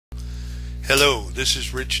Hello, this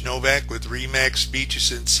is Rich Novak with Remax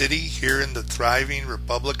Beaches and City here in the thriving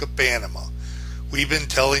Republic of Panama. We've been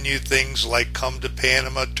telling you things like come to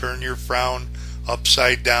Panama, turn your frown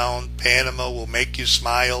upside down, Panama will make you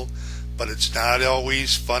smile, but it's not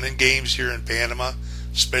always fun and games here in Panama,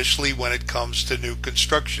 especially when it comes to new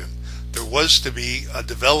construction. There was to be a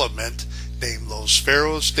development named Los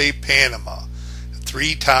Ferros de Panama.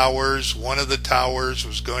 3 towers, one of the towers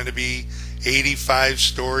was going to be 85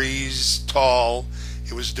 stories tall.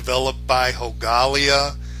 It was developed by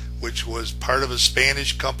Hogalia, which was part of a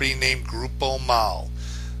Spanish company named Grupo Mal.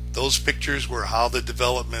 Those pictures were how the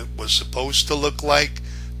development was supposed to look like.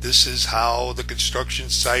 This is how the construction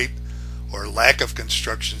site, or lack of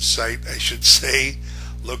construction site I should say,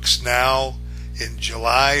 looks now in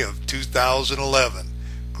July of 2011.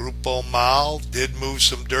 Grupo Mal did move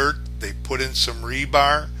some dirt. They put in some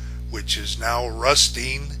rebar, which is now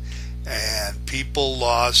rusting, and people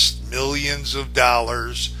lost millions of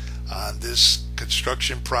dollars on this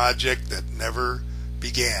construction project that never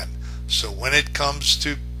began. So when it comes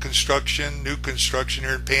to construction, new construction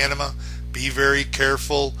here in Panama, be very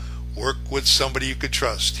careful. Work with somebody you could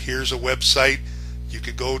trust. Here's a website you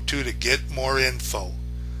could go to get more info.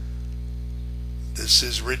 This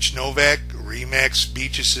is Rich Novak, Remax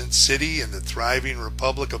Beaches and City in the thriving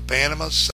Republic of Panama.